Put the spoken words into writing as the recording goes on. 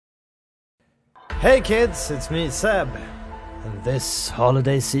Hey kids, it's me Seb, and this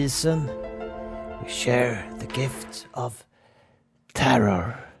holiday season we share the gift of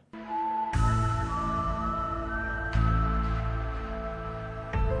terror.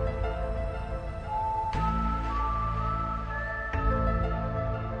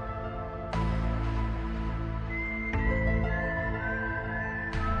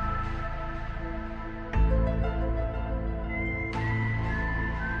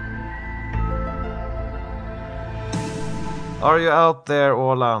 Are you out there,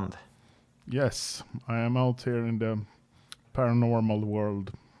 Åland? Yes, I am out here in the paranormal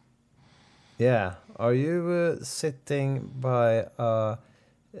world. Yeah. Are you sitting by a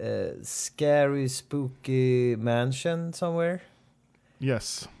scary, spooky mansion somewhere?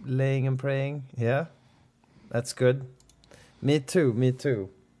 Yes. Laying and praying? Yeah. That's good. Me too.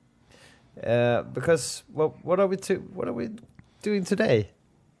 Because what are we doing today?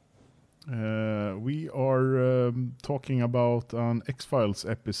 We are talking about an X-Files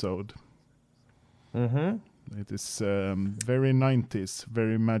episode. Mm-hmm. It is very 90s,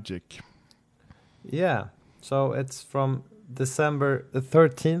 very magic. Yeah. So it's from December, the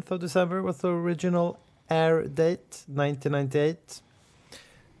 13th of December was the original air date, 1998.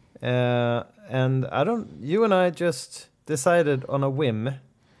 And you and I just decided on a whim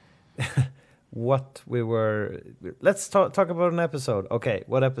what we were. Let's talk about an episode. Okay,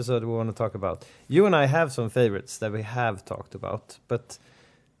 what episode do we want to talk about? You and I have some favorites that we have talked about, but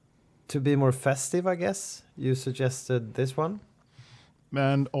to be more festive, I guess, you suggested this one.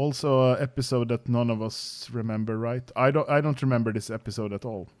 And also an episode that none of us remember, right? I don't remember this episode at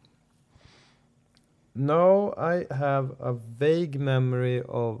all. No, I have a vague memory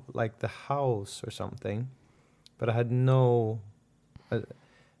of like the house or something, but I had no.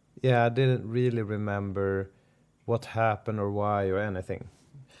 I didn't really remember what happened or why or anything.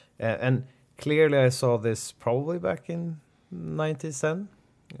 And clearly I saw this probably back in 90s.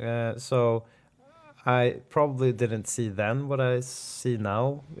 So I probably didn't see then what I see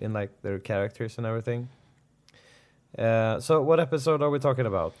now in like their characters and everything. So what episode are we talking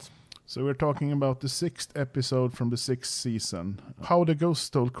about? So we're talking about the 6th episode from the 6th season. How the Ghost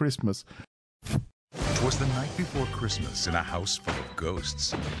Stole Christmas. 'Twas the night before Christmas in a house full of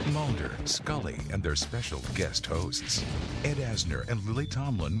ghosts. Mulder, Scully, and their special guest hosts. Ed Asner and Lily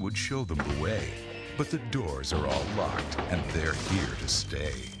Tomlin would show them the way. But the doors are all locked, and they're here to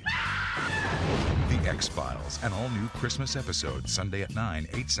stay. The X-Files, an all-new Christmas episode, Sunday at 9,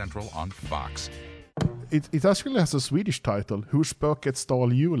 8 Central on Fox. It actually has a Swedish title, Hur spöket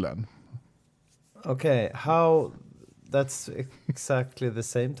stal julen. Okay, how... That's exactly the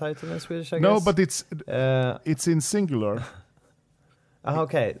same title in Swedish, I guess? No, but it's in singular.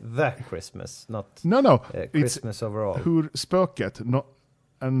 Okay, the Christmas, not No, Christmas it's overall. Hur spöket,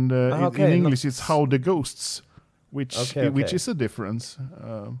 and in English it's How the Ghosts, which is a difference.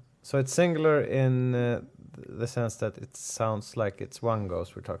 So it's singular in the sense that it sounds like it's one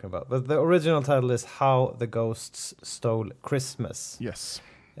ghost we're talking about. But the original title is How the Ghosts Stole Christmas. Yes.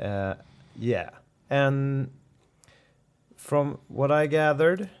 Yeah. And from what I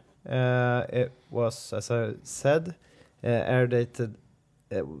gathered, it was, as I said, air dated.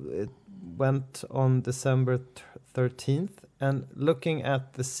 It went on December 13th. And looking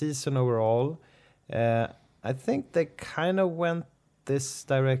at the season overall, I think they kind of went this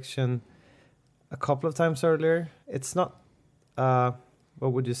direction a couple of times earlier. It's not,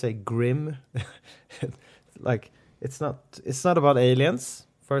 what would you say, grim? Like, it's not about aliens,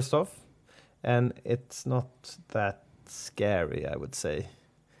 first off. And it's not that scary, I would say.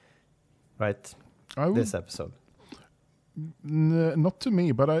 Right? This episode. Not to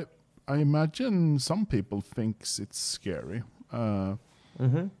me, but I imagine some people thinks it's scary. I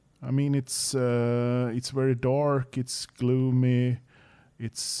mean, it's very dark, it's gloomy,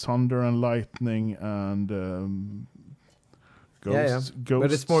 it's thunder and lightning and ghosts.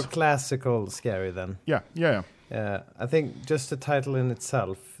 But it's more classical scary then. Yeah. I think just the title in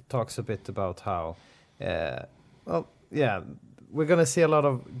itself talks a bit about how, we're going to see a lot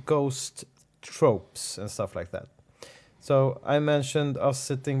of ghost tropes and stuff like that. So I mentioned us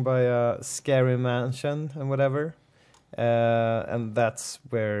sitting by a scary mansion and whatever. And that's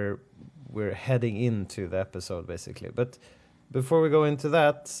where we're heading into the episode, basically. But before we go into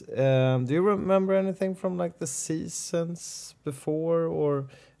that, do you remember anything from like the seasons before, or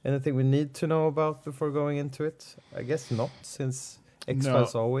anything we need to know about before going into it? I guess not, since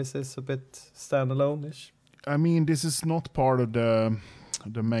X-Files always is a bit standalone-ish. I mean, this is not part of the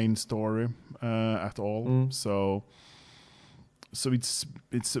main story at all. So it's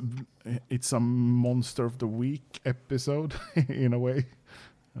a monster of the week episode in a way.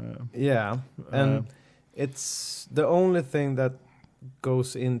 Yeah, and it's the only thing that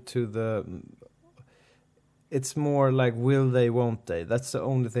goes into the. It's more like will they, won't they? That's the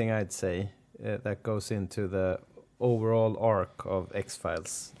only thing I'd say that goes into the overall arc of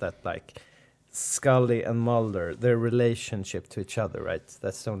X-Files. That like Scully and Mulder, their relationship to each other, right?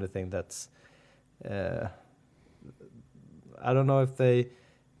 That's the only thing that's. I don't know if they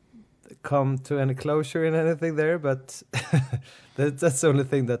come to any closure in anything there, but that's the only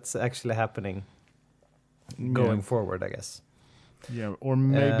thing that's actually happening going forward, I guess. Yeah, or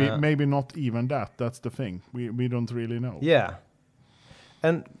maybe not even that. That's the thing. We don't really know. Yeah.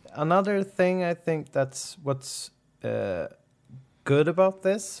 And another thing I think that's what's good about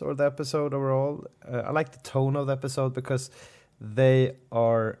this or the episode overall, I like the tone of the episode because they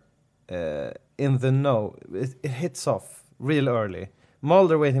are in the know. It hits off real early.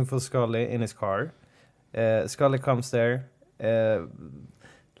 Mulder waiting for Scully in his car. Scully comes there,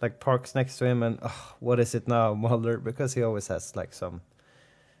 like parks next to him, and what is it now, Mulder? Because he always has like some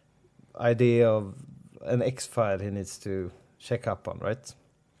idea of an X-file he needs to check up on, right?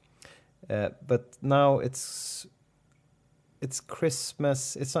 But now it's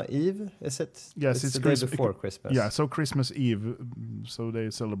Christmas. It's not Eve, is it? Yes, it's the day before Christmas. Yeah, so Christmas Eve. So they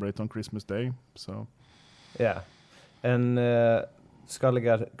celebrate on Christmas Day. So yeah, and Scully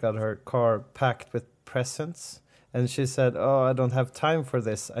got her car packed with presents, and she said, "Oh, I don't have time for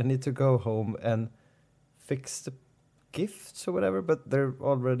this. I need to go home and fix the gifts or whatever." But they're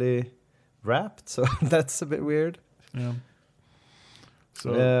already wrapped, so that's a bit weird. Yeah.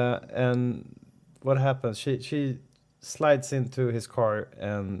 So and what happens? She slides into his car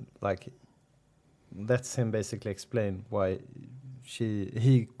and like lets him basically explain why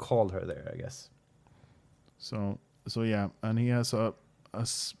he called her there, I guess. So yeah, and he has a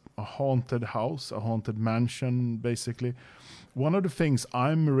haunted house, a haunted mansion, basically. One of the things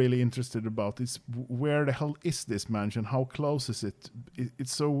I'm really interested about is where the hell is this mansion? How close is it?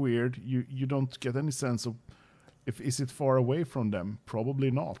 It's so weird. You don't get any sense of is it far away from them? Probably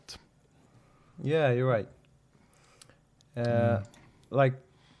not. Yeah, you're right. Like,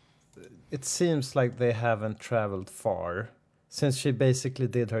 it seems like they haven't traveled far since she basically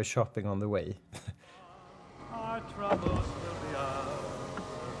did her shopping on the way.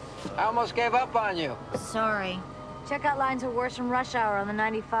 I almost gave up on you. Sorry. Checkout lines are worse than rush hour on the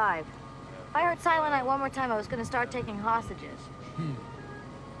 95. If I heard Silent Night one more time, I was going to start taking hostages.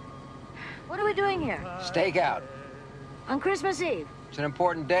 What are we doing here? Stakeout. On Christmas Eve? It's an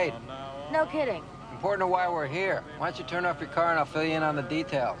important date. No kidding. Important to why we're here. Why don't you turn off your car and I'll fill you in on the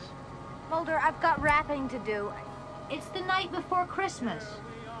details. Mulder, I've got wrapping to do. It's the night before Christmas.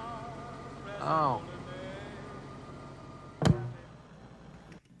 Oh.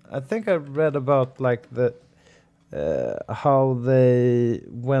 I think I read about like the how they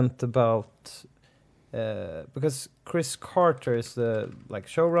went about because Chris Carter is the like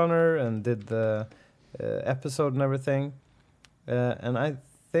showrunner and did the episode and everything, and I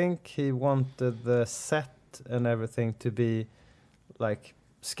think he wanted the set and everything to be like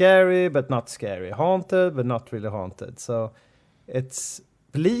scary but not scary, haunted but not really haunted. So it's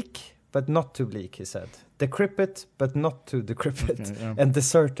bleak but not too bleak, he said. Decrepit, but not too decrepit. Okay, yeah. And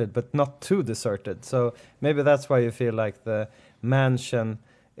deserted, but not too deserted. So maybe that's why you feel like the mansion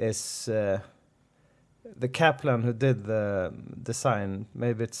is the Kaplan who did the design.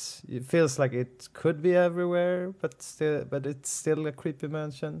 Maybe it feels like it could be everywhere, but it's still a creepy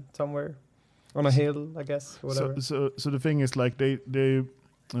mansion somewhere on a hill, I guess. Whatever. So the thing is, like they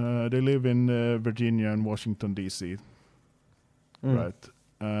live in Virginia and Washington D.C. Right.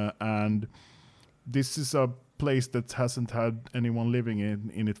 And this is a place that hasn't had anyone living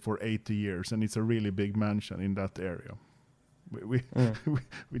in it for 80 years, and it's a really big mansion in that area,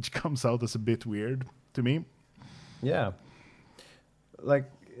 which comes out as a bit weird to me. Yeah. Like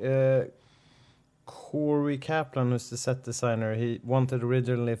Corey Kaplan, who's the set designer, he wanted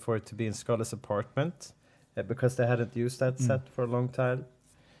originally for it to be in Scully's apartment because they hadn't used that set for a long time.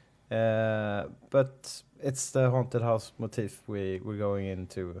 But it's the haunted house motif we're going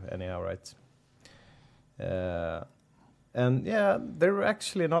into anyhow, right? And yeah, they're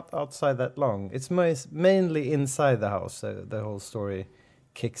actually not outside that long. It's mainly inside the house. The whole story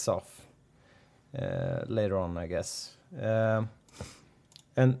kicks off later on, I guess.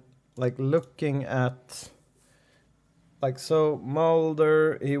 And like looking at, like, so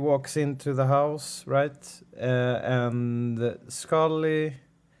Mulder, he walks into the house, right? And Scully,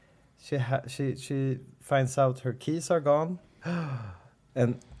 she finds out her keys are gone.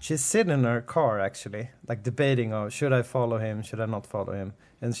 And she's sitting in her car, actually, like debating, should I follow him? Should I not follow him?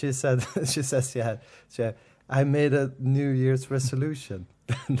 And she said, she says, I made a New Year's resolution.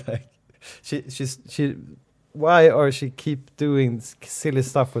 Like, she. Why are she keep doing silly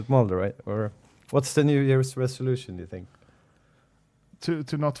stuff with Mulder, right? Or what's the New Year's resolution? Do you think?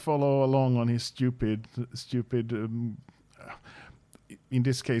 To not follow along on his stupid. In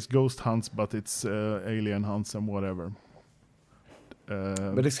this case, ghost hunts, but it's alien hunts and whatever.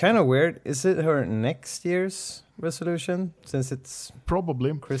 But it's kind of weird. Is it her next year's resolution since it's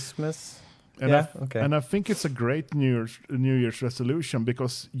probably Christmas? And okay. And I think it's a great New Year's resolution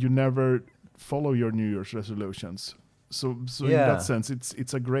because you never follow your New Year's resolutions. So in that sense,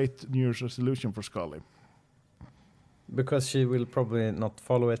 it's a great New Year's resolution for Scully. Because she will probably not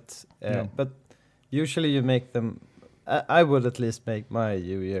follow it. But usually you make them. I would at least make my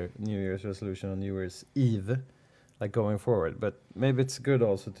New Year's resolution on New Year's Eve, like going forward. But maybe it's good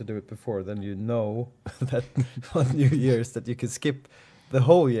also to do it before. Then you know that on New Year's that you can skip the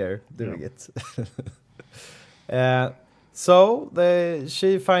whole year doing it. So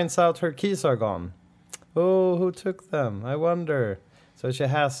she finds out her keys are gone. Oh, who took them? I wonder. So she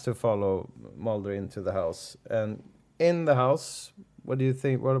has to follow Mulder into the house. And in the house, what do you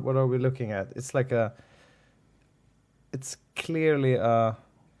think? What are we looking at? It's like it's clearly a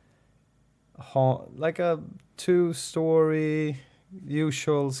 2-story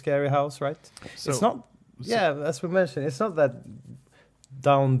usual scary house, right? So, it's not. As we mentioned, it's not that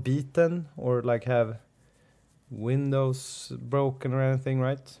downbeaten or like have windows broken or anything,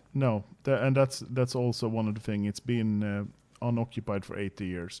 right? No, and that's also one of the things. It's been unoccupied for 80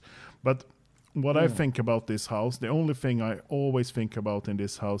 years. But what I think about this house, the only thing I always think about in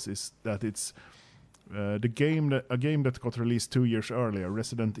this house is that it's a game that got released 2 years earlier,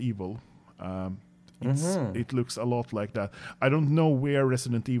 Resident Evil. It looks a lot like that. I don't know where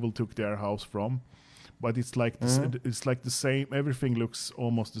Resident Evil took their house from, but it's like it's like the same. Everything looks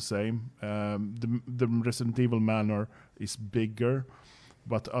almost the same. The Resident Evil manor is bigger,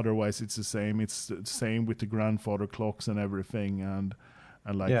 but otherwise it's the same. It's the same with the grandfather clocks and everything, and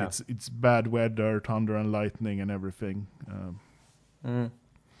like it's bad weather, thunder and lightning and everything.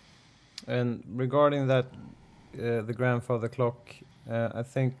 And regarding that, the grandfather clock, I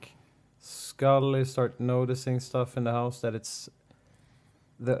think Scully start noticing stuff in the house that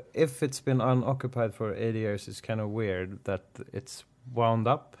if it's been unoccupied for 80 years, it's kind of weird that it's wound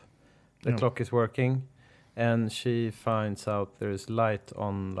up. The clock is working, and she finds out there's light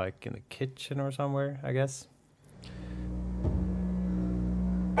on, like in the kitchen or somewhere, I guess.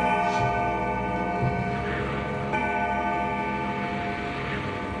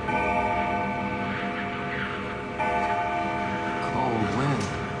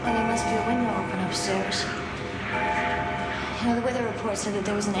 Upstairs. You know, the weather report said that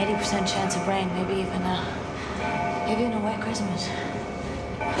there was an 80% chance of rain, maybe even a wet Christmas.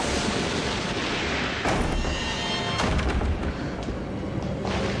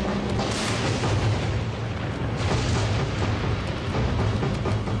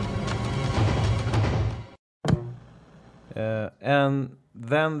 And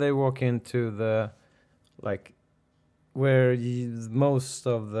then they walk into the, like, where most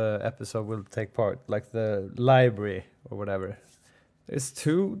of the episode will take part, like the library or whatever. There's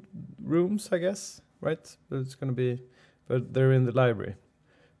 2 rooms, I guess, right? It's going to be, but they're in the library.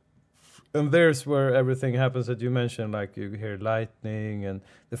 And there's where everything happens that you mentioned, like you hear lightning and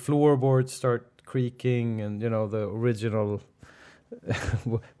the floorboards start creaking and, you know, the original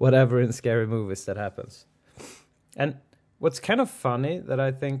whatever in scary movies that happens. And what's kind of funny that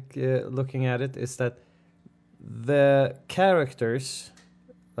I think looking at it is that the characters,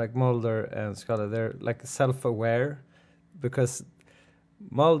 like Mulder and Scully, they're like self-aware because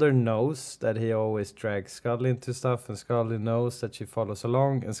Mulder knows that he always drags Scully into stuff, and Scully knows that she follows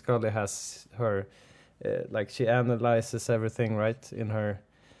along, and Scully has her, like she analyzes everything, right, in her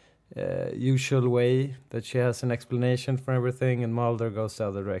usual way, that she has an explanation for everything, and Mulder goes the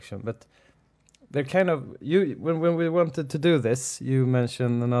other direction. But they're kind of, when we wanted to do this, you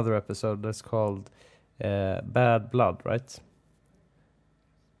mentioned another episode that's called Bad Blood, right?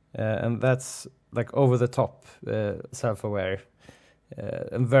 And that's like over the top, self-aware,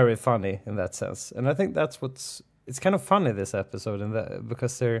 and very funny in that sense. And I think that's it's kind of funny this episode in that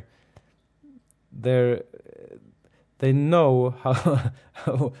because they know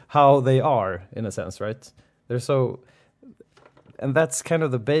how they are in a sense, right? They're so. And that's kind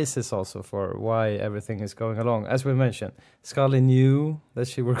of the basis also for why everything is going along. As we mentioned, Scully knew that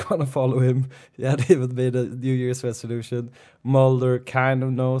she were going to follow him. He had even made a New Year's resolution. Mulder kind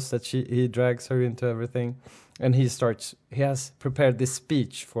of knows that he drags her into everything. And he has prepared this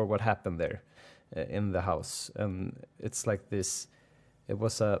speech for what happened there in the house. And it's like this, it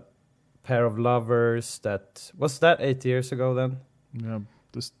was a pair of lovers that was that 8 years ago then? Yeah.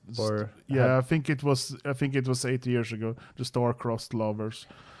 Or I think it was 8 years ago. The star-crossed lovers.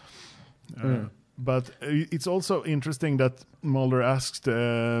 But it's also interesting that Mulder asked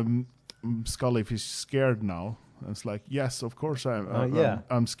Scully if he's scared now. And it's like, yes, of course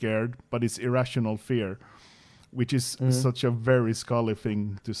I'm scared, but it's irrational fear, which is such a very Scully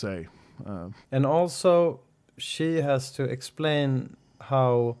thing to say. And also, she has to explain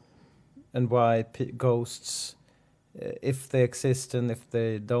how and why ghosts, if they exist and if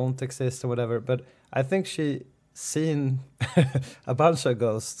they don't exist or whatever. But I think she seen a bunch of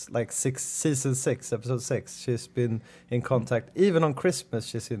ghosts, like season 6, episode 6. She's been in contact. Even on Christmas,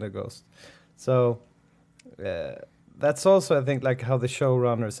 she's seen a ghost. So that's also, I think, like how the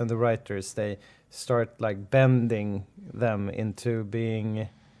showrunners and the writers, they start like bending them into being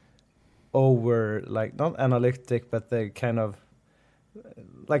over, like not analytic, but they kind of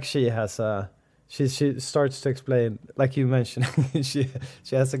like she has a she starts to explain, like you mentioned, she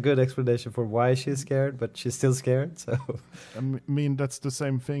has a good explanation for why she's scared, but she's still scared. So I mean, that's the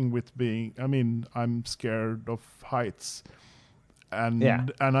same thing with being. I mean, I'm scared of heights, and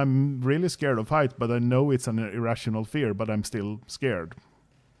I'm really scared of heights, but I know it's an irrational fear, but I'm still scared.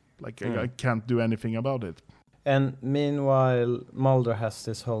 Like I can't do anything about it. And meanwhile, Mulder has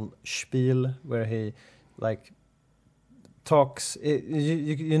this whole spiel where he like talks.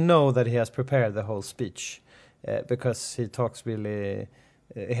 You know that he has prepared the whole speech because he talks really.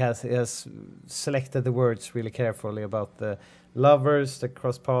 He has selected the words really carefully about the lovers that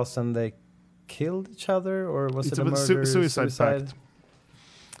cross paths and they killed each other, or was it a murder?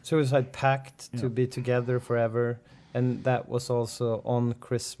 Suicide pact to be together forever, and that was also on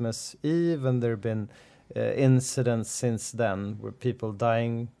Christmas Eve, and there have been incidents since then where people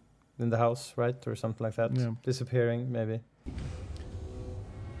dying in the house, right, or something like that, disappearing maybe.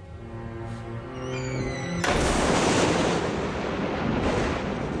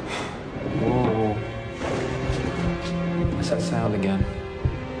 Whoa. What's that sound again?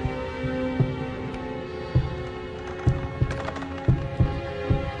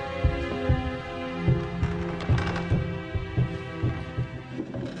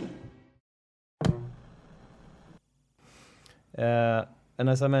 And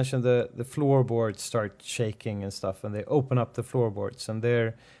as I mentioned, the floorboards start shaking and stuff, and they open up the floorboards, and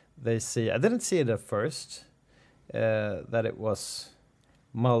there they see, I didn't see it at first, that it was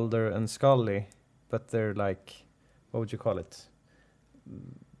Mulder and Scully, but they're like, what would you call it?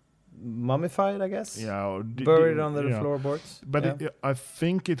 Mummified, I guess? Yeah. Buried under the floorboards. But I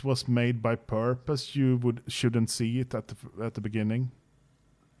think it was made by purpose. You shouldn't see it at the beginning.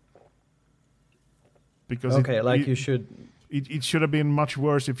 Because you should... It should have been much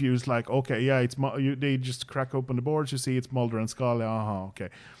worse if you was like, okay, yeah, they just crack open the boards, you see it's Mulder and Scully, okay.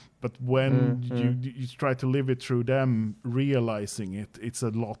 But when you try to live it through them realizing it, it's a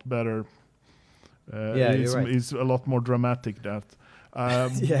lot better. You're right. It's a lot more dramatic that.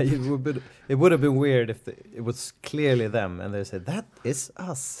 It would have been weird if it was clearly them and they said, that is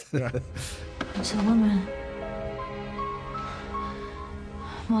us. It's a woman.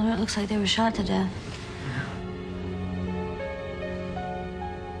 Mulder, it looks like they were shot to death.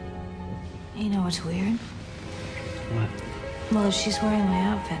 You know what's weird? What? Well, she's wearing my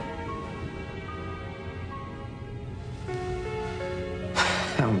outfit.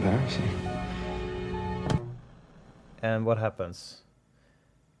 How embarrassing. And what happens?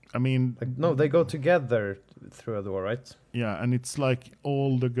 I mean... no, they go together through a door, right? Yeah, and it's like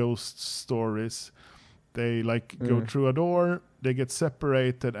all the ghost stories. They like go through a door, they get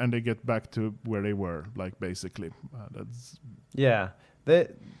separated, and they get back to where they were, like basically.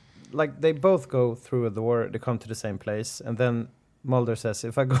 They both go through a door, they come to the same place, and then Mulder says,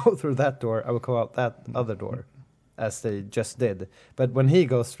 if I go through that door, I will go out that other door, as they just did. But when he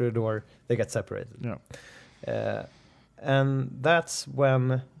goes through the door, they get separated. Yeah. And that's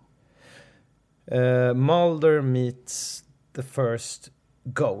when Mulder meets the first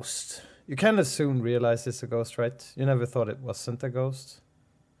ghost. You kind of soon realize it's a ghost, right? You never thought it wasn't a ghost.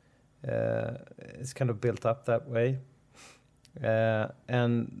 It's kind of built up that way.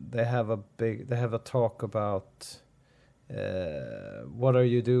 And they have a talk about what are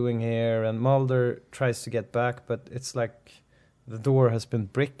you doing here, and Mulder tries to get back, but it's like the door has been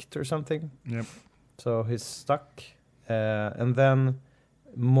bricked or something. Yep. So he's stuck, and then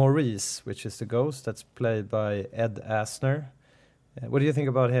Maurice, which is the ghost that's played by Ed Asner. What do you think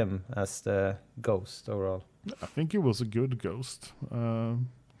about him as the ghost overall? I think he was a good ghost.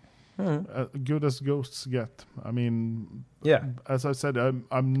 Good as ghosts get. I mean, as I said,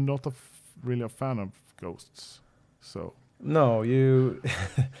 I'm not really a fan of ghosts. So No, you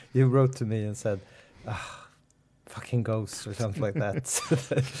you wrote to me and said, fucking ghosts or something like that.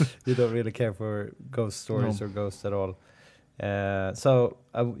 You don't really care for ghost stories or ghosts at all. So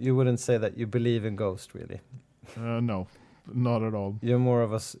you wouldn't say that you believe in ghosts, really. No, not at all. You're more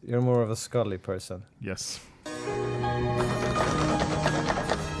of a Scully person. Yes.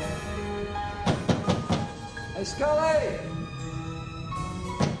 Hey, Scully!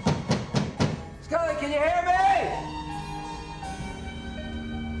 Scully, can you hear me?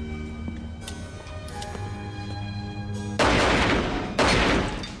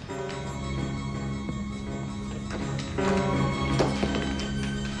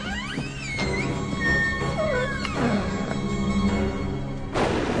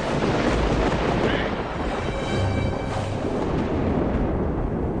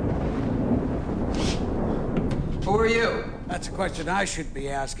 Who are you? That's a question I should be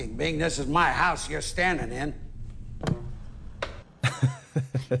asking, being this is my house you're standing in.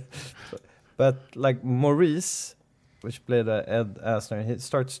 But like Maurice, which played Ed Asner, he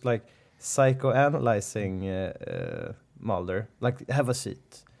starts like psychoanalyzing Mulder, like have a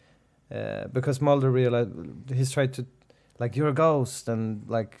seat, because Mulder realized he's trying to, like, you're a ghost and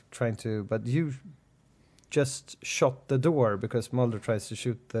like trying to, but you just shot the door because Mulder tries to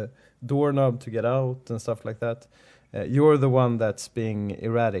shoot the doorknob to get out and stuff like that. You're the one that's being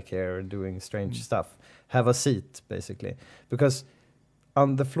erratic here and doing strange stuff. Have a seat, basically. Because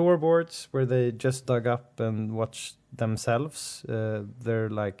on the floorboards where they just dug up and watched themselves, they're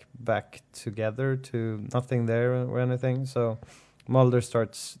like back together to nothing there or anything. So Mulder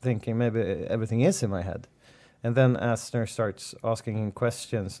starts thinking maybe everything is in my head. And then Asner starts asking him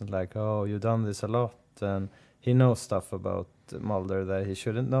questions and like, oh, you've done this a lot. And he knows stuff about Mulder that he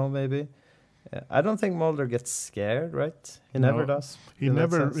shouldn't know, maybe. I don't think Mulder gets scared, right? He never does. He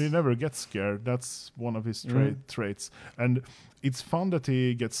never gets scared. That's one of his traits. And it's fun that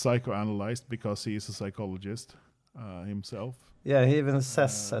he gets psychoanalyzed because he is a psychologist himself. Yeah, he even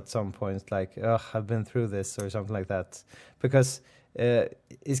says at some point like, "Oh, I've been through this" or something like that. Because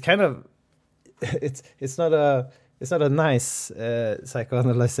he's kind of it's not a nice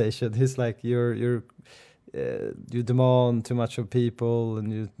psychoanalyzation. He's like you demand too much of people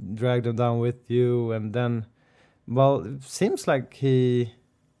and you drag them down with you, and then, well, it seems like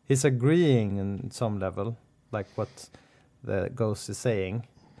he's agreeing in some level, like what the ghost is saying.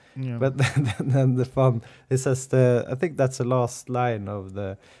 Yeah. But then the fun, it says I think that's the last line of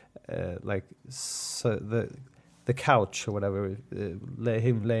the the couch or whatever,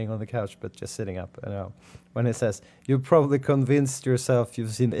 him laying on the couch but just sitting up. When he says, "You probably convinced yourself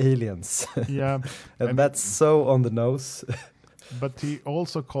you've seen aliens." Yeah, and that's so on the nose. But he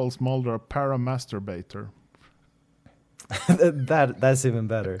also calls Mulder a paramasturbator. That's even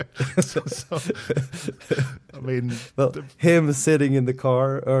better. I mean, well, him sitting in the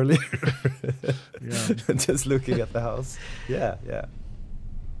car earlier, yeah, just looking at the house. Yeah.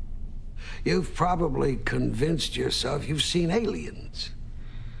 You've probably convinced yourself you've seen aliens.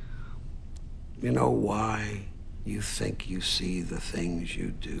 You know why you think you see the things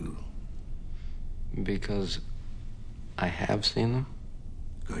you do? Because I have seen them?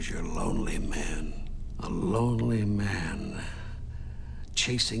 Because you're a lonely man. A lonely man.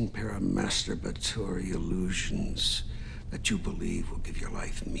 Chasing paramasturbatory illusions that you believe will give your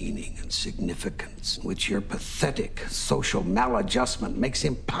life meaning and significance, which your pathetic social maladjustment makes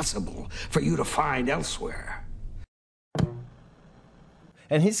impossible for you to find elsewhere.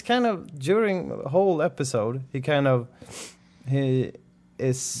 And he's kind of, during the whole episode, he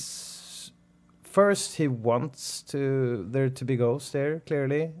is, first he wants there to be ghosts there,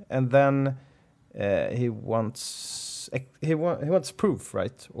 clearly, and then he wants proof,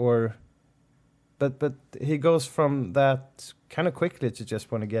 right? Or but he goes from that kind of quickly to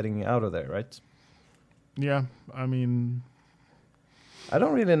just want to getting out of there, right? Yeah, I mean, I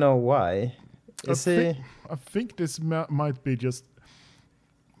don't really know why. I think this might be just,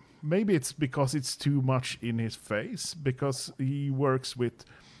 maybe it's because it's too much in his face, because he works with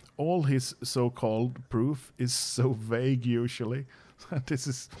all his so-called proof is so vague usually. This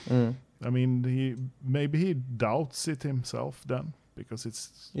is, I mean, maybe he doubts it himself then, because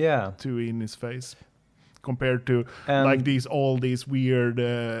it's too in his face compared to like all these weird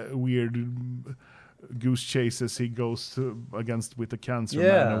goose chases he goes against with the cancer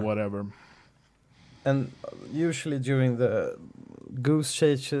man or whatever. And usually during the goose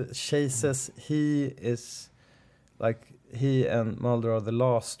chases, he and Mulder are the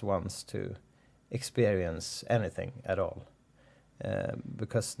last ones to experience anything at all,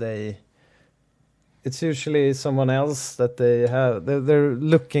 because it's usually someone else that they have. They're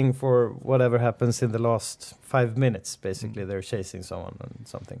looking for whatever happens in the last 5 minutes. Basically, they're chasing someone and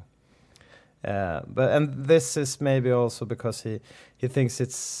something. And this is maybe also because he thinks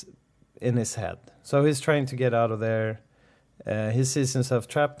it's in his head. So he's trying to get out of there. He sees himself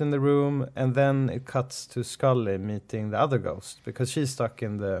trapped in the room, and then it cuts to Scully meeting the other ghost because she's stuck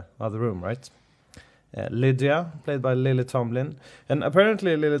in the other room, right? Lydia, played by Lily Tomlin. And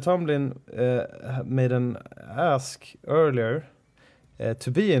apparently Lily Tomlin made an ask earlier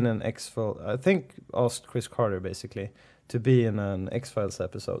to be in an X-Files, I think asked Chris Carter basically, to be in an X-Files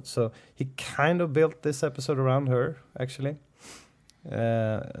episode. So he kind of built this episode around her, actually,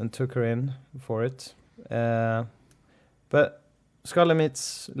 and took her in for it. But Scully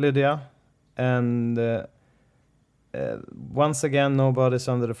meets Lydia, and once again, nobody's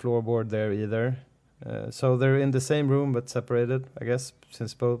under the floorboard there either. So they're in the same room but separated, I guess,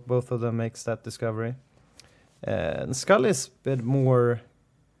 since both of them makes that discovery. And Scully's a bit more...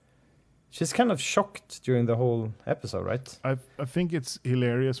 She's kind of shocked during the whole episode, right? I think it's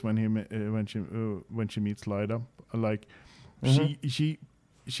hilarious when she meets Lyda. Like she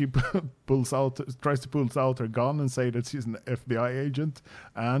tries to pull out her gun and say that she's an FBI agent,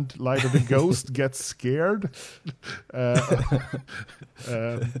 and Lyda the ghost gets scared.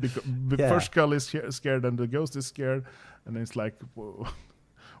 First Skull is scared and the ghost is scared, and it's like, whoa,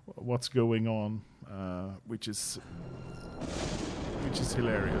 what's going on? Which is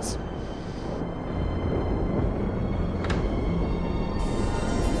hilarious.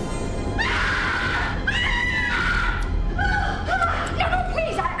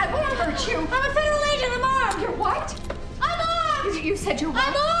 You. I'm a federal agent. I'm armed. You're what? I'm armed. You said you're what?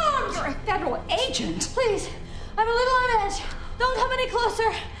 I'm armed. You're a federal agent. Please, I'm a little on edge. Don't come any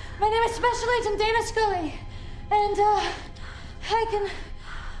closer. My name is Special Agent Dana Scully, and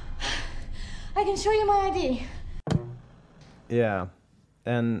I can show you my ID. Yeah,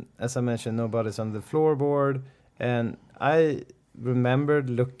 and as I mentioned, nobody's on the floorboard, and I remembered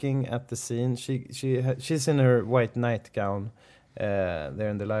looking at the scene. She's in her white nightgown. There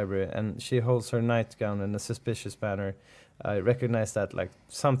in the library, and she holds her nightgown in a suspicious manner. I recognize that like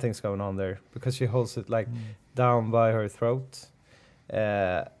something's going on there because she holds it like down by her throat,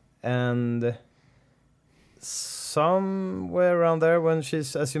 and somewhere around there when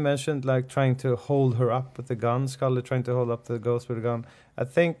she's, as you mentioned, like trying to hold her up with the gun, Scully trying to hold up the ghost with the gun, I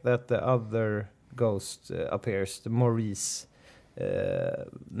think that the other ghost appears, the Maurice,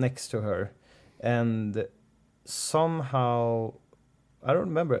 next to her, and somehow, I don't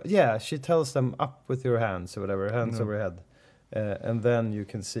remember. Yeah, she tells them up with your hands or whatever, hands over head. And then you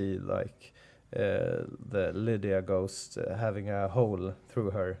can see like the Lydia ghost having a hole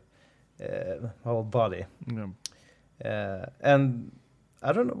through her whole body. Yeah. And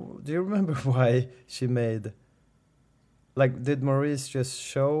I don't know, do you remember why she made, like, did Maurice just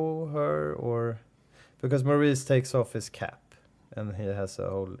show her, or because Maurice takes off his cap and he has a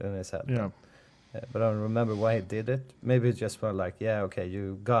hole in his head. Yeah. But I don't remember why he did it. Maybe it just were like, yeah, okay,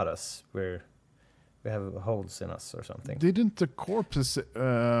 you got us. We have holes in us or something. Didn't the corpses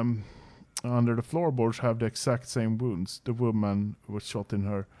under the floorboards have the exact same wounds? The woman was shot in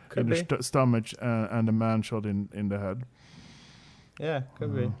her stomach and the man shot in the head. Yeah,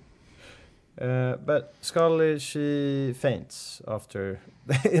 could be. But Scully, she faints after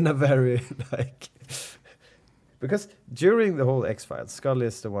in a very like... Because during the whole X-Files, Scully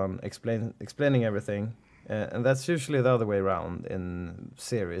is the one explaining everything, and that's usually the other way around in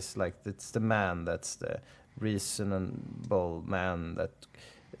series. Like, it's the man that's the reasonable man that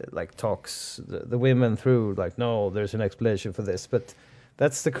like talks the women through, like, no, there's an explanation for this. But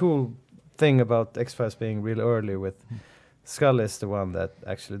that's the cool thing about X-Files being real early with Scully is the one that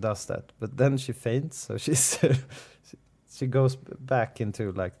actually does that. But then she faints, so she's she goes back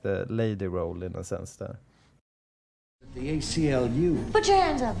into like the lady role in a sense there. The ACLU. Put your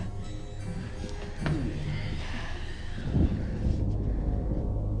hands up.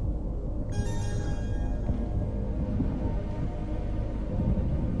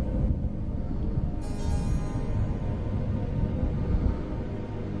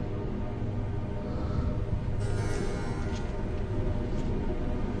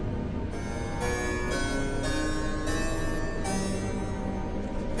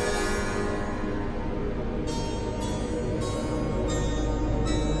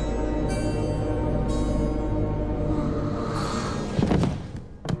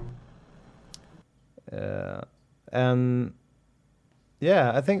 And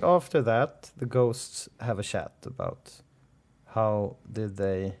yeah, I think after that, the ghosts have a chat about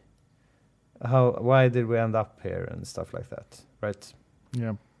why did we end up here and stuff like that, right?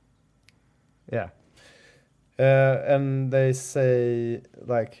 Yeah. Yeah. And they say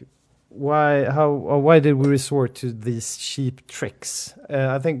like, why did we resort to these cheap tricks?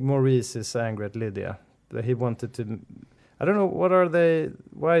 I think Maurice is angry at Lydia. That he wanted to. I don't know. What are they?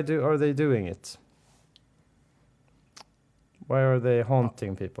 Are they doing it? Why are they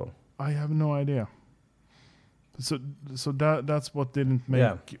haunting people? I have no idea. So that's what didn't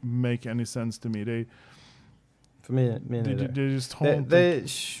make any sense to me. They, for me neither. They just haunt.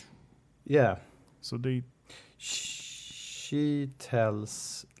 Yeah. So they. She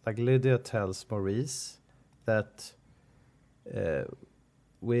tells, like Lydia tells Maurice that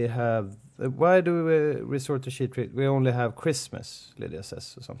we have. Why do we resort to cheap tricks? We only have Christmas, Lydia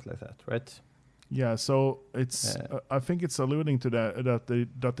says, or something like that, right? Yeah, so it's. I think it's alluding to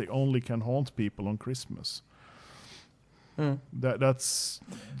that they only can haunt people on Christmas. That's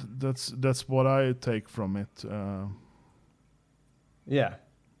what I take from it. Yeah,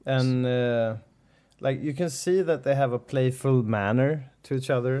 and like you can see that they have a playful manner to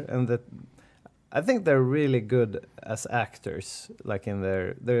each other, and that I think they're really good as actors. Like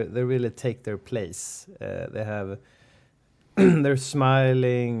they really take their place. They have. They're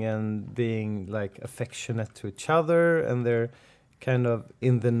smiling and being like affectionate to each other, and they're kind of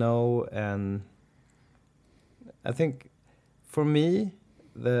in the know. And I think for me,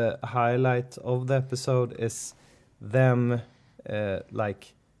 the highlight of the episode is them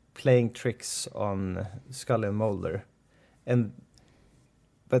like playing tricks on Scully and Mulder,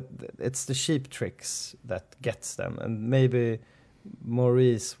 but it's the cheap tricks that gets them. And maybe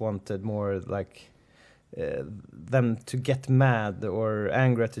Maurice wanted more like. Them to get mad or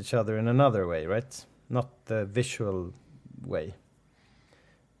angry at each other in another way, right? Not the visual way.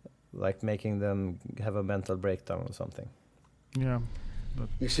 Like making them have a mental breakdown or something. Yeah.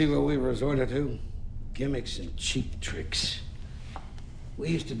 You see what we resorted to? Gimmicks and cheap tricks. We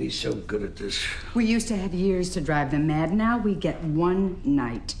used to be so good at this. We used to have years to drive them mad. Now we get one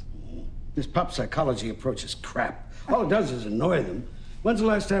night. This pop psychology approach is crap. All it does is annoy them. When's the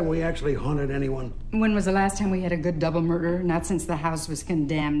last time we actually haunted anyone? When was the last time we had a good double murder? Not since the house was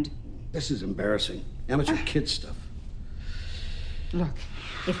condemned. This is embarrassing. Amateur kid stuff. Look,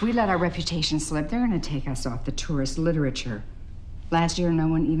 if we let our reputation slip, they're going to take us off the tourist literature. Last year, no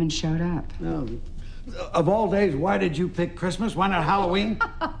one even showed up. No. Of all days, why did you pick Christmas? Why not Halloween?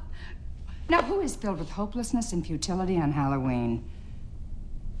 Now, who is filled with hopelessness and futility on Halloween?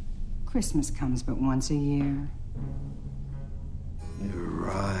 Christmas comes but once a year. You're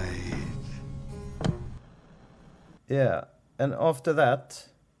right. Yeah, and after that,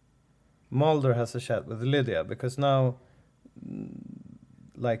 Mulder has a chat with Lydia because now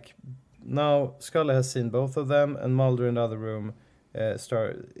Scully has seen both of them, and Mulder in the other room I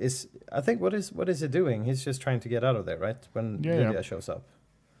think what is he doing? He's just trying to get out of there, right? When Lydia shows up.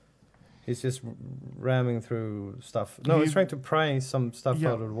 He's just ramming through stuff. No, he's trying to pry some stuff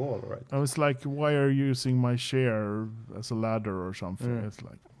out of the wall, right? I was like, why are you using my chair as a ladder or something? It's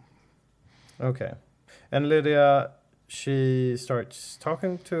like... Okay. And Lydia, she starts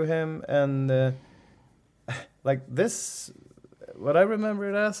talking to him, and like this, what I remember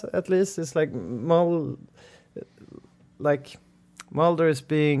it as, at least, is like Mulder is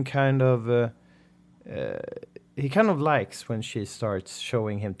being kind of... he kind of likes when she starts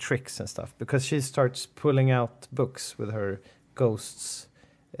showing him tricks and stuff, because she starts pulling out books with her ghosts,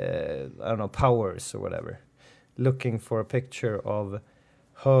 I don't know, powers or whatever, looking for a picture of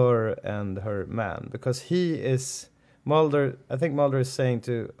her and her man, because he is Mulder. I think Mulder is saying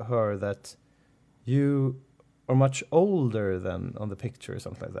to her that you are much older than on the picture or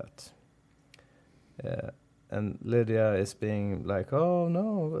something like that. And Lydia is being like, oh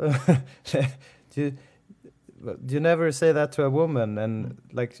no, do you never say that to a woman? And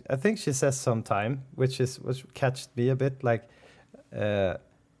like, I think she says sometime, which catched me a bit, like,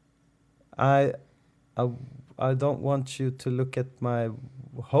 I don't want you to look at my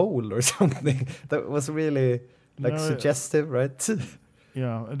hole or something. That was really like suggestive, right?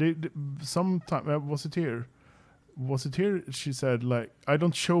 Yeah. Sometime was it here? Was it here? She said, like, I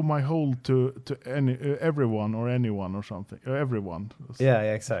don't show my hole to everyone or anyone or something. Everyone. Yeah,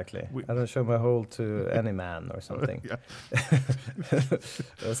 exactly. I don't show my hole to any man or something.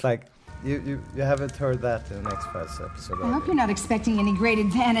 It was like, you haven't heard that in the X-Files episode. I hope you're not expecting any great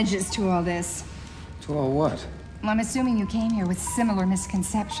advantages to all this. To all what? Well, I'm assuming you came here with similar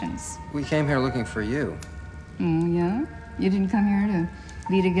misconceptions. We came here looking for you. Yeah? You didn't come here to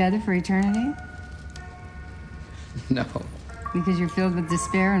be together for eternity? No. Because you're filled with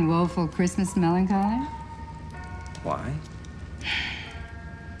despair and woeful Christmas melancholy? Why?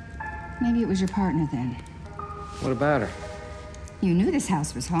 Maybe it was your partner then. What about her? You knew this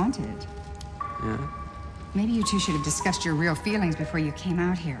house was haunted. Yeah. Maybe you two should have discussed your real feelings before you came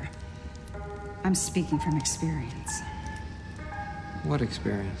out here. I'm speaking from experience. What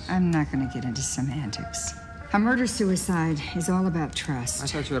experience? I'm not going to get into semantics. A murder-suicide is all about trust. I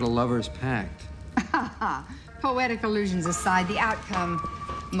thought you had a lover's pact. Poetic illusions aside, the outcome,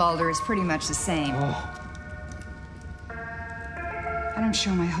 Mulder, is pretty much the same. Oh. I don't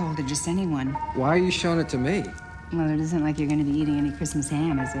show my hole to just anyone. Why are you showing it to me? Well, it isn't like you're going to be eating any Christmas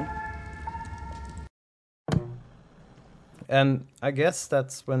ham, is it? And I guess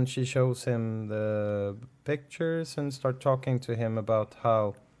that's when she shows him the pictures and start talking to him about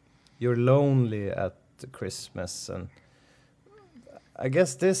how you're lonely at Christmas. And I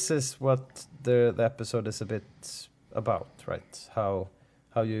guess this is what the episode is a bit about, right? How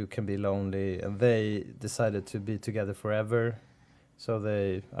you can be lonely, and they decided to be together forever. So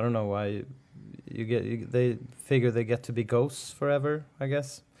they, I don't know why they figure they get to be ghosts forever, I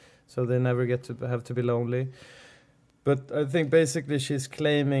guess. So they never get to have to be lonely. But I think basically she's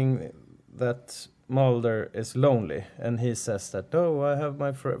claiming that Mulder is lonely, and he says that, no, I have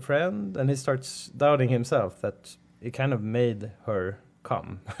my friend, and he starts doubting himself that he kind of made her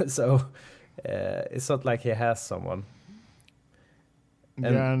come. So it's not like he has someone.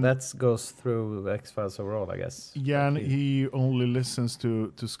 And that goes through X-Files overall, I guess. Yeah, and he only listens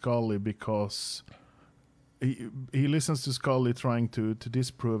to Scully because he listens to Scully trying to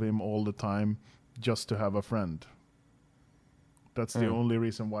disprove him all the time just to have a friend. That's the only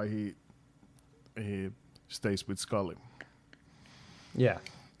reason why he stays with Scully. Yeah.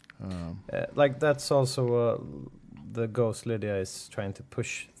 Like that's also the ghost Lydia is trying to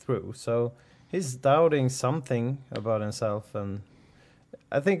push through. So he's doubting something about himself, and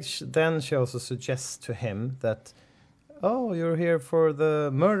I think then she also suggests to him that, oh, you're here for the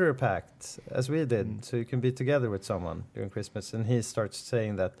murder pact, as we did, so you can be together with someone during Christmas. And he starts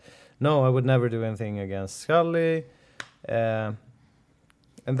saying that, no, I would never do anything against Scully. And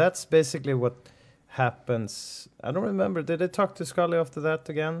that's basically what happens. I don't remember. Did they talk to Scully after that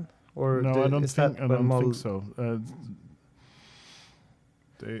again? Or no, I don't think so.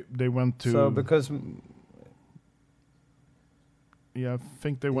 They went to. So because. Yeah, I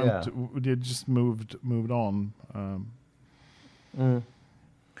think they went. They just moved on.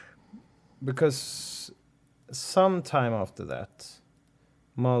 Because sometime after that,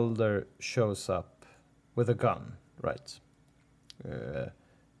 Mulder shows up with a gun, right?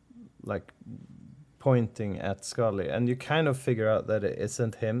 Like pointing at Scully, and you kind of figure out that it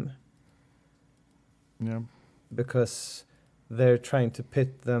isn't him. Yeah. Because they're trying to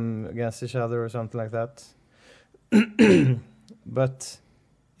pit them against each other or something like that. But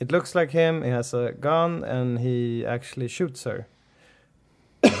it looks like him. He has a gun, and he actually shoots her.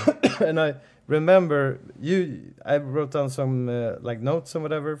 And I remember I wrote down some like notes and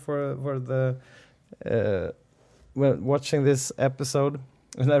whatever for the when watching this episode,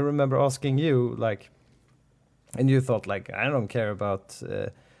 and I remember asking you like, and you thought like, I don't care about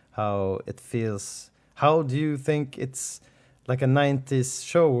how it feels. How do you think it's like a 90s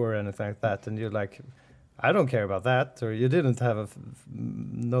show or anything like that? And you're like, I don't care about that, or you didn't have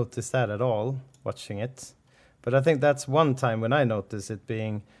noticed that at all watching it. But I think that's one time when I noticed it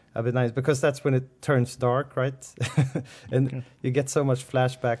being a bit nice, because that's when it turns dark, right? And you get so much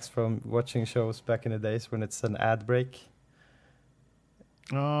flashbacks from watching shows back in the days when it's an ad break.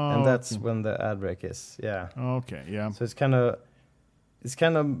 Oh, and that's when the ad break is, yeah. Okay, yeah. So it's kind of,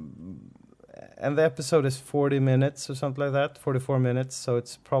 and the episode is 40 minutes or something like that, 44 minutes. So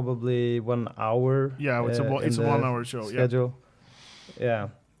it's probably 1 hour. Yeah, it's a 1 hour show. Schedule. Yeah.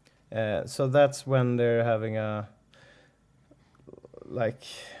 So that's when they're having a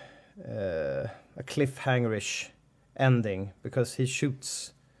cliffhanger-ish ending, because he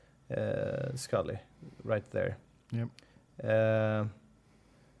shoots Scully right there. Yep.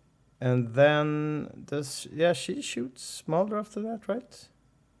 And then she shoots Mulder after that, right?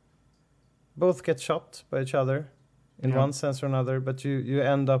 Both get shot by each other in one sense or another, but you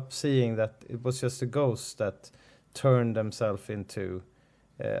end up seeing that it was just a ghost that turned themselves into.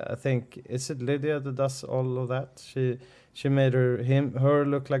 I think it's Lydia that does all of that. She made her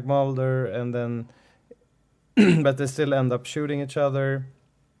look like Mulder, and then but they still end up shooting each other.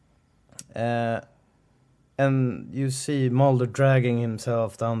 And you see Mulder dragging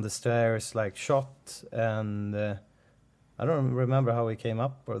himself down the stairs like shot, and I don't remember how he came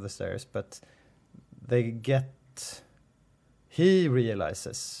up or the stairs, but he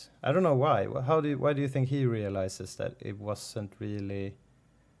realizes. I don't know why. Why do you think he realizes that it wasn't really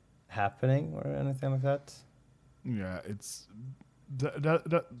happening or anything like that? Yeah, it's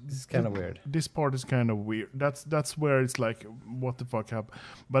It's kind of weird. This part is kind of weird. That's where it's like, what the fuck happened?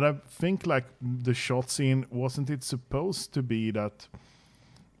 But I think like the shot scene, wasn't it supposed to be that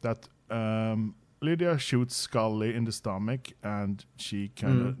Lydia shoots Scully in the stomach and she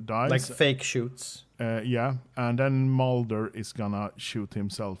kind of dies, like fake shoots. Yeah, and then Mulder is gonna shoot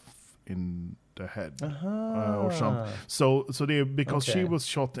himself in the head or something. So because she was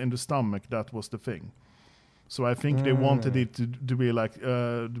shot in the stomach, that was the thing. So I think they wanted it to be like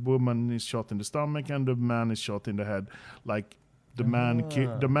the woman is shot in the stomach and the man is shot in the head, like the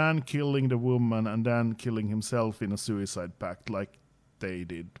man killing the woman and then killing himself in a suicide pact, like they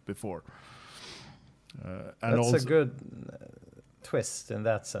did before. And that's also, a good twist in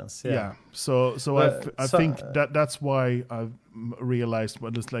that sense. Yeah. So I think that's why I realized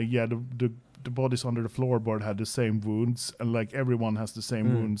when it's like the bodies under the floorboard had the same wounds, and like everyone has the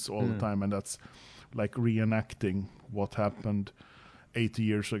same wounds all the time, and that's like reenacting what happened 80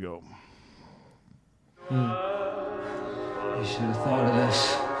 years ago. You should have thought of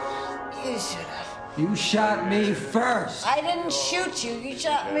this. You should have. You shot me first. I didn't shoot you. You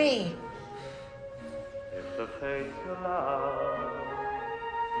shot me. It's the fate you love.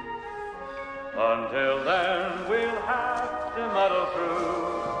 Until then, we'll have to muddle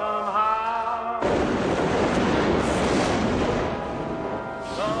through somehow.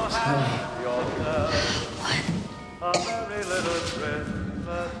 So have yourself a very little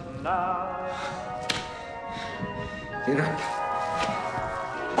Christmas now. Get up.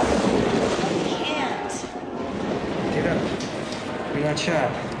 I can't. Get up. You're not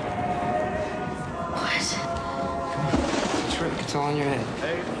shot. What? Come on. It's a trick. It's all in your head.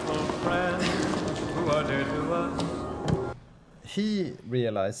 Faithful friends who are dear to us. He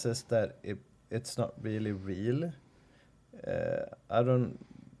realizes that it's not really real.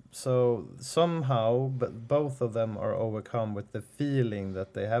 So somehow, but both of them are overcome with the feeling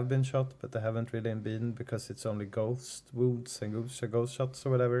that they have been shot, but they haven't really been, because it's only ghost wounds and ghost shots or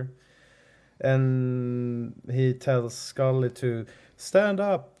whatever. And he tells Scully to stand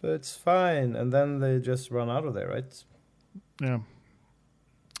up, it's fine, and then they just run out of there, right? Yeah.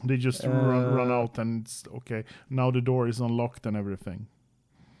 They just run out, and it's okay. Now the door is unlocked and everything.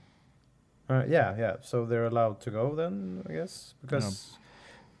 Yeah. So they're allowed to go then, I guess, because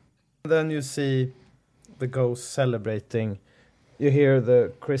then you see the ghosts celebrating. You hear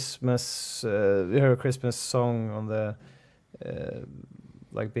the Christmas. You hear a Christmas song on the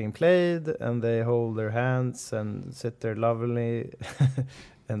like being played, and they hold their hands and sit there lovingly,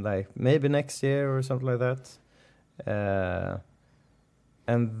 and like maybe next year or something like that.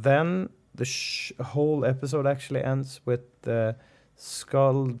 And then the whole episode actually ends with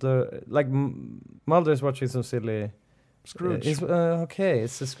like Mulder's watching some silly Scrooge.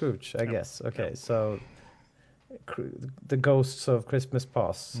 It's a Scrooge, I guess. Okay, so the ghosts of Christmas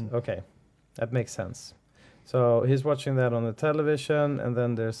past. Okay, that makes sense. So he's watching that on the television, and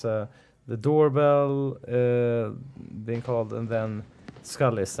then there's the doorbell being called, and then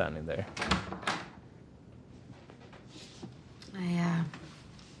Scully is standing there.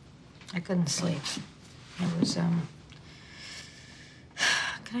 I couldn't sleep. It was, Can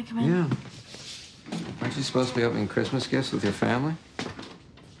I come in? Yeah. Aren't you supposed to be opening Christmas gifts with your family?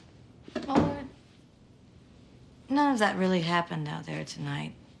 Oh, none of that really happened out there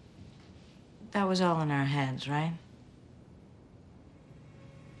tonight. That was all in our heads, right?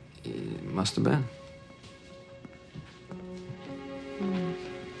 It must have been.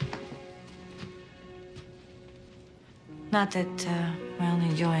 Not that my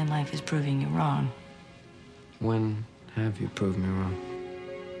only joy in life is proving you wrong. When have you proved me wrong?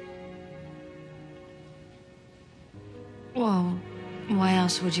 Well, why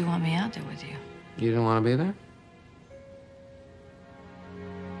else would you want me out there with you? You didn't want to be there?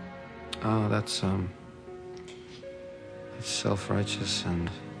 Oh, that's self-righteous and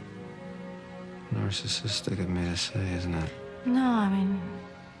narcissistic of me to say, isn't it? No, I mean,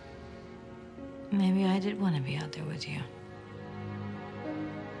 maybe I did want to be out there with you.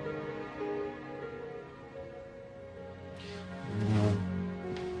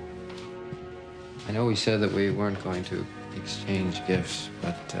 I know we said that we weren't going to exchange gifts,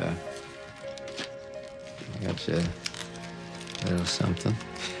 but I got you a little something.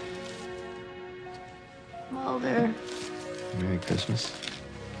 Mulder. Merry Christmas.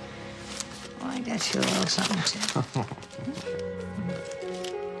 Well, I got you a little something, too.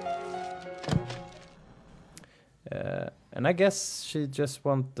 And I guess she just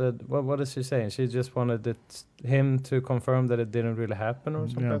wanted... What is she saying? She just wanted him to confirm that it didn't really happen or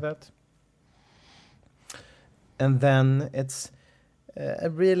something like that? And then it's... a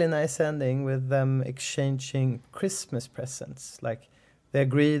really nice ending with them exchanging Christmas presents. Like they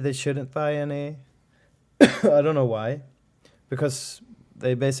agree they shouldn't buy any. I don't know why, because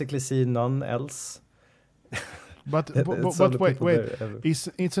they basically see none else. But wait,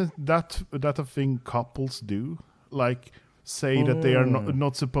 isn't that a thing couples do? Like say that they are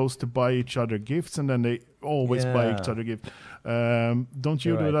not supposed to buy each other gifts, and then they always buy each other gifts. Don't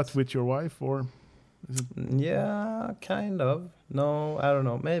you do that with your wife, or? Yeah, kind of. No, I don't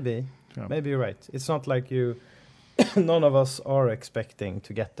know. Maybe. Yeah. Maybe you're right. It's not like you. None of us are expecting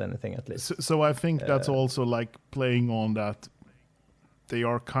to get anything, at least. So I think that's also like playing on that. They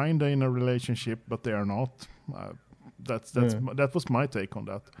are kinda in a relationship, but they are not. That was my take on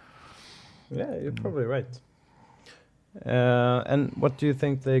that. Yeah, you're probably right. And what do you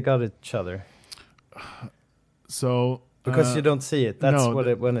think they got each other? So because you don't see it, that's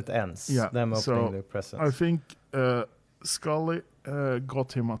when it ends. Yeah, them opening their presents. I think Scully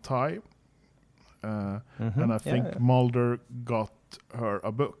got him a tie, and I think Mulder got her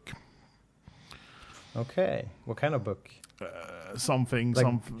a book. Okay, what kind of book? Something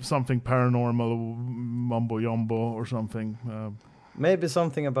paranormal, mumbo jumbo or something. Maybe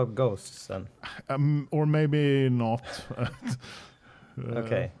something about ghosts then. Or maybe not.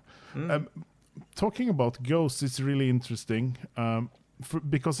 Okay. Talking about ghosts is really interesting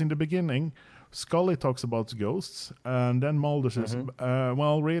because in the beginning, Scully talks about ghosts, and then Mulder says,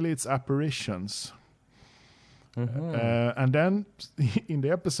 well, really, it's apparitions. And then in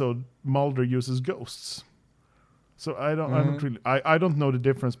the episode, Mulder uses ghosts. So I don't know the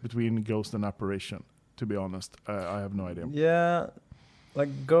difference between ghost and apparition, to be honest. I have no idea. Yeah,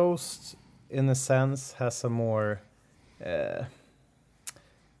 like ghost, in a sense, has a more...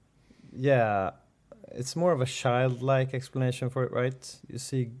 it's more of a childlike explanation for it, right?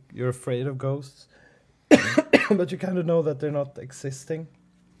 You're afraid of ghosts, but you kind of know that they're not existing.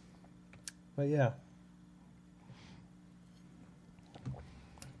 But yeah.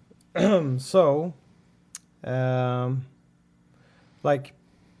 So, like,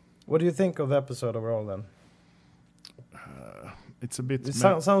 what do you think of the episode overall then? It's a bit. It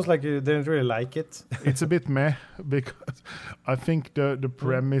sounds like you didn't really like it. It's a bit meh because I think the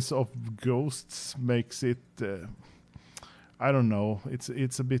premise of ghosts makes it. I don't know.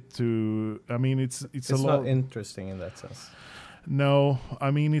 It's a bit too. I mean, it's a lot. Not interesting in that sense. No, I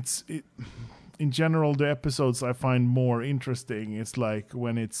mean in general, the episodes I find more interesting. It's like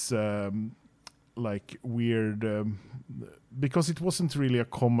when it's like weird, because it wasn't really a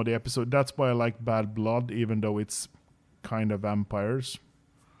comedy episode. That's why I like Bad Blood, even though it's kind of vampires.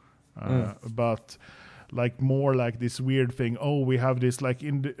 But like more like this weird thing. Oh, we have this like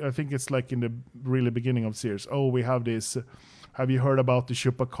I think it's like in the really beginning of series. Oh, we have this. Have you heard about the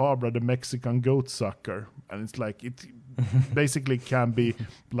chupacabra, the Mexican goat sucker? And it's like it basically can be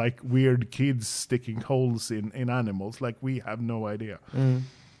like weird kids sticking holes in animals. Like we have no idea.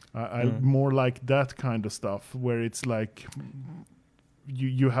 I more like that kind of stuff where it's like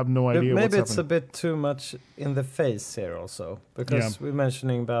you have no idea. Maybe what's it's a bit too much in the face here also, because we're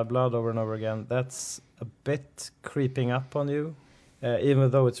mentioning Bad Blood over and over again. That's a bit creeping up on you,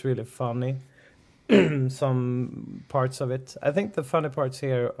 even though it's really funny. Some parts of it. I think the funny parts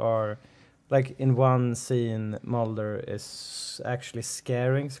here are, like in one scene, Mulder is actually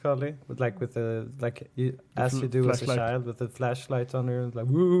scaring Scully with the as you do as a child with the flashlight on her, like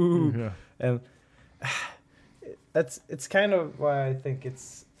woo, and it's kind of why I think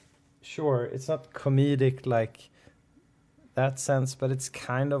it's not comedic like that sense, but it's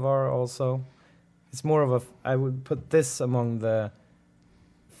kind of also. It's more of I would put this among the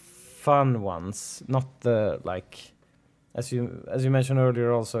fun ones, not the like. As you mentioned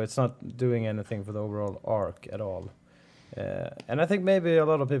earlier, also it's not doing anything for the overall arc at all, and I think maybe a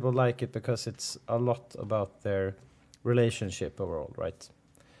lot of people like it because it's a lot about their relationship overall, right?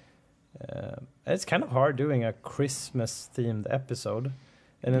 It's kind of hard doing a Christmas themed episode,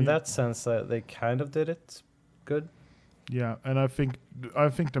 and in that sense, they kind of did it good. Yeah, and I think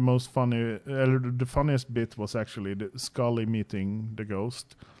the funniest bit was actually the Scully meeting the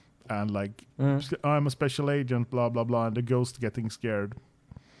ghost. And like, I'm a special agent, blah, blah, blah, and the ghost getting scared.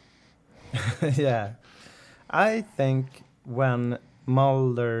 Yeah. I think when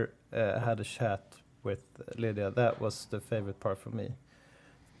Mulder had a chat with Lydia, that was the favorite part for me.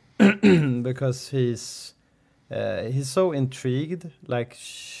 Because he's so intrigued, like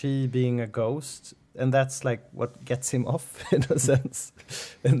she being a ghost, and that's like what gets him off in a sense.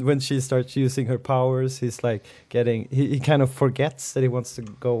 And when she starts using her powers, he's like he kind of forgets that he wants to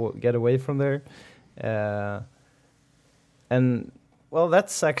get away from there. And well,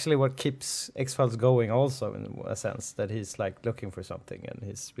 that's actually what keeps X-Files going also, in a sense, that he's like looking for something and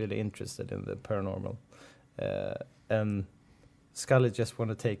he's really interested in the paranormal. And Scully just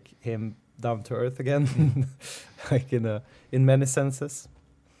want to take him down to earth again, like in many senses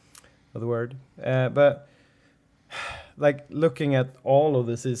of the word. But like looking at all of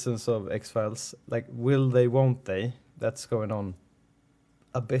the seasons of X-Files, like will they, won't they? That's going on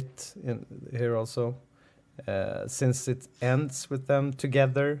a bit in here also. Since it ends with them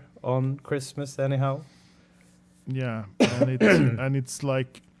together on Christmas anyhow. Yeah, and it's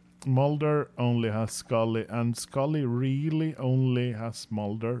like Mulder only has Scully, and Scully really only has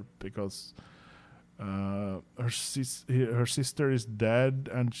Mulder because her sister is dead,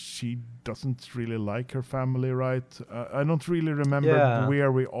 and she doesn't really like her family, right? I don't really remember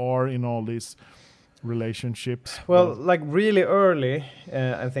where we are in all these relationships. Well, like really early,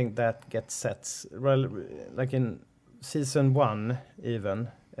 I think that gets set. Well, like in season 1, even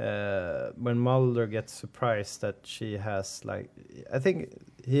when Mulder gets surprised that she has, like, I think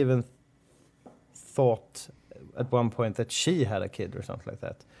he even thought at one point that she had a kid or something like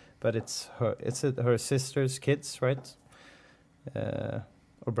that. But it's her sister's kids, right?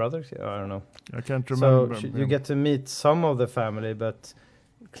 Or brothers? I don't know. I can't remember. So you get to meet some of the family, but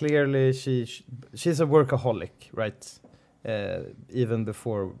clearly she's a workaholic, right? Even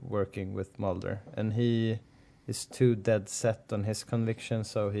before working with Mulder, and he is too dead set on his conviction,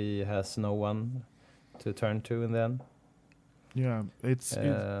 so he has no one to turn to in the end. Yeah,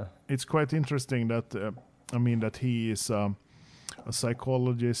 it's quite interesting that that he is a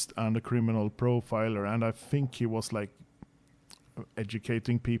psychologist and a criminal profiler, and I think he was like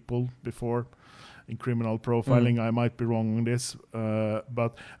educating people before in criminal profiling. I might be wrong on this,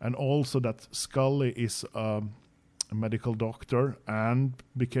 but also that Scully is a medical doctor and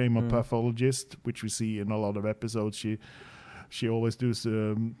became a pathologist, which we see in a lot of episodes. She always does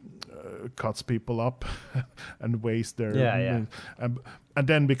cuts people up and weighs their and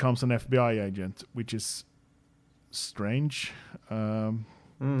then becomes an FBI agent, which is strange.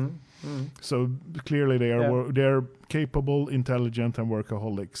 So clearly they're capable, intelligent, and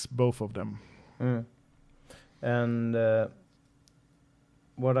workaholics, both of them. And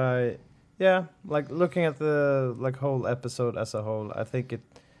like looking at the like whole episode as a whole, I think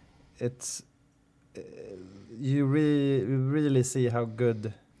it's you really see how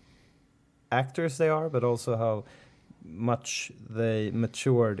good actors they are, but also how much they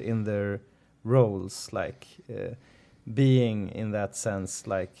matured in their roles, like being in that sense,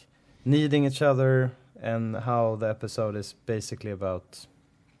 like needing each other, and how the episode is basically about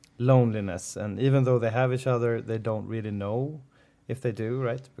loneliness. And even though they have each other, they don't really know if they do,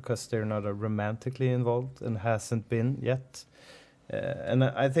 right? Because they're not romantically involved and hasn't been yet. And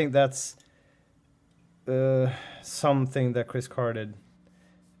I think that's something that Chris Carr did.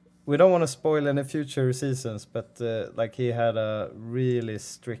 We don't want to spoil any future seasons, but like he had a really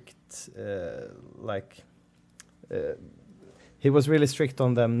strict he was really strict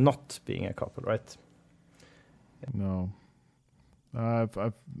on them not being a couple, right? No, I'm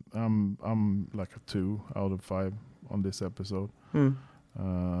like a 2 out of 5 on this episode. I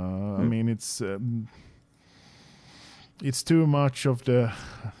mean, it's too much of the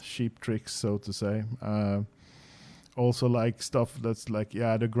cheap tricks, so to say. Also, like stuff that's like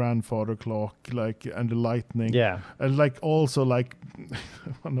the grandfather clock, like, and the lightning, and like also like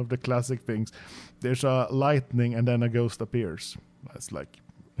one of the classic things. There's a lightning and then a ghost appears. That's like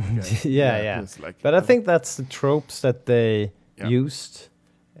But I think that's the tropes that they used,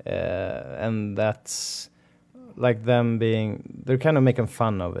 and that's like them they're kind of making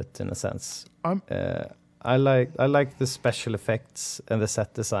fun of it in a sense. I like the special effects and the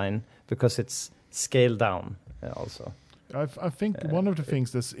set design because it's scaled down also. I think one of the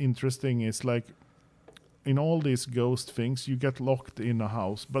things that's interesting is like in all these ghost things, you get locked in a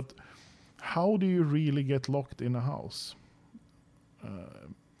house, but how do you really get locked in a house?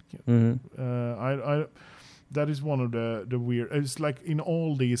 That is one of the weird. It's like in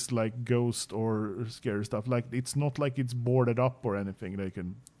all these like ghost or scary stuff, like it's not like it's boarded up or anything. They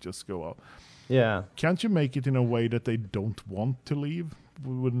can just go out. Yeah. Can't you make it in a way that they don't want to leave?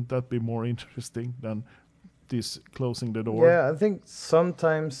 Wouldn't that be more interesting than this closing the door? Yeah, I think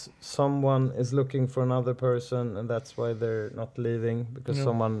sometimes someone is looking for another person, and that's why they're not leaving, because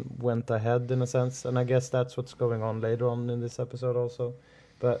someone went ahead in a sense. And I guess that's what's going on later on in this episode also.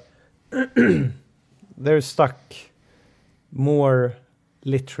 But they're stuck more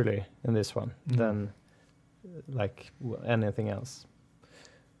literally in this one than like anything else.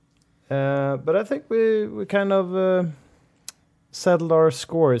 But I think we kind of settled our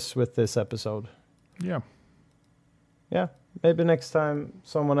scores with this episode. Yeah. Yeah. maybe next time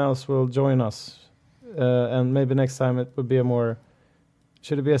someone else will join us, and maybe next time it would be a more.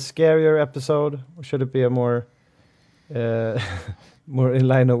 Should it be a scarier episode, or should it be a more, more in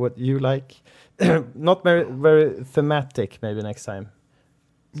line of what you like? Not very very thematic. Maybe next time.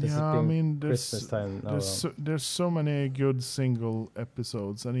 Since Yeah, it's I been mean, Christmas time now. there's so many good single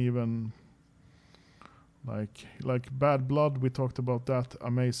episodes, and even like Bad Blood. We talked about that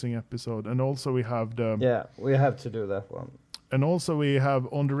amazing episode, and also we have we have to do that one. And also we have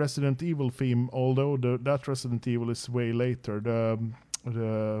on the Resident Evil theme, although that Resident Evil is way later.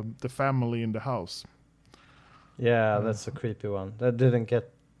 The family in the house. Yeah, that's a creepy one. That didn't get.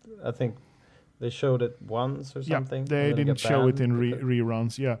 I think they showed it once or something. Yeah, they didn't show it in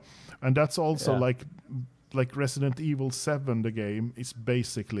reruns. Yeah, and that's also like Resident Evil 7, the game is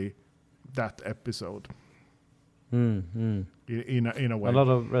basically that episode. In a way, a lot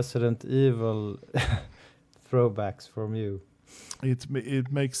of Resident Evil throwbacks from you.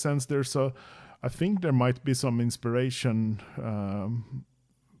 It makes sense. I think there might be some inspiration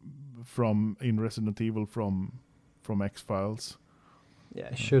from in Resident Evil from X-Files.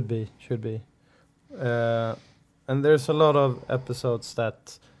 Yeah, should be. And there's a lot of episodes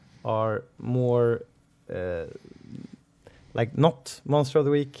that are more like not Monster of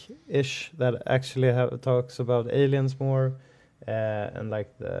the Week-ish, that actually talks about aliens more, and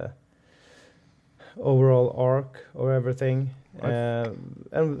like the overall arc or everything.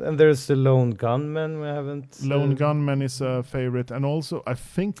 And there's the Lone Gunman we haven't. Lone Gunman is a favorite, and also I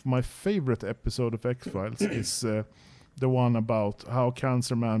think my favorite episode of X-Files is the one about how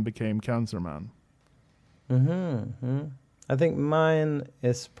Cancer Man became Cancer Man. I think mine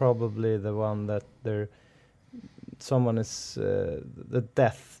is probably the one that someone is the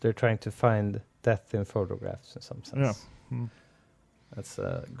death. They're trying to find death in photographs in some sense. Yeah, that's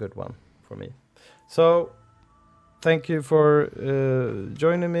a good one for me. So, thank you for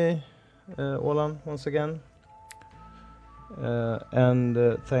joining me, Åland, once again. And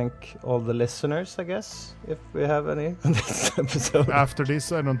thank all the listeners, I guess, if we have any on this episode. After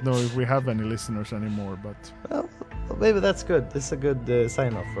this, I don't know if we have any listeners anymore, but... Well, maybe that's good. This is a good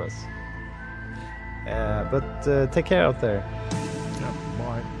sign-off for us. But take care out there. Yeah,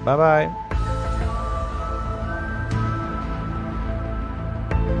 bye. Bye-bye.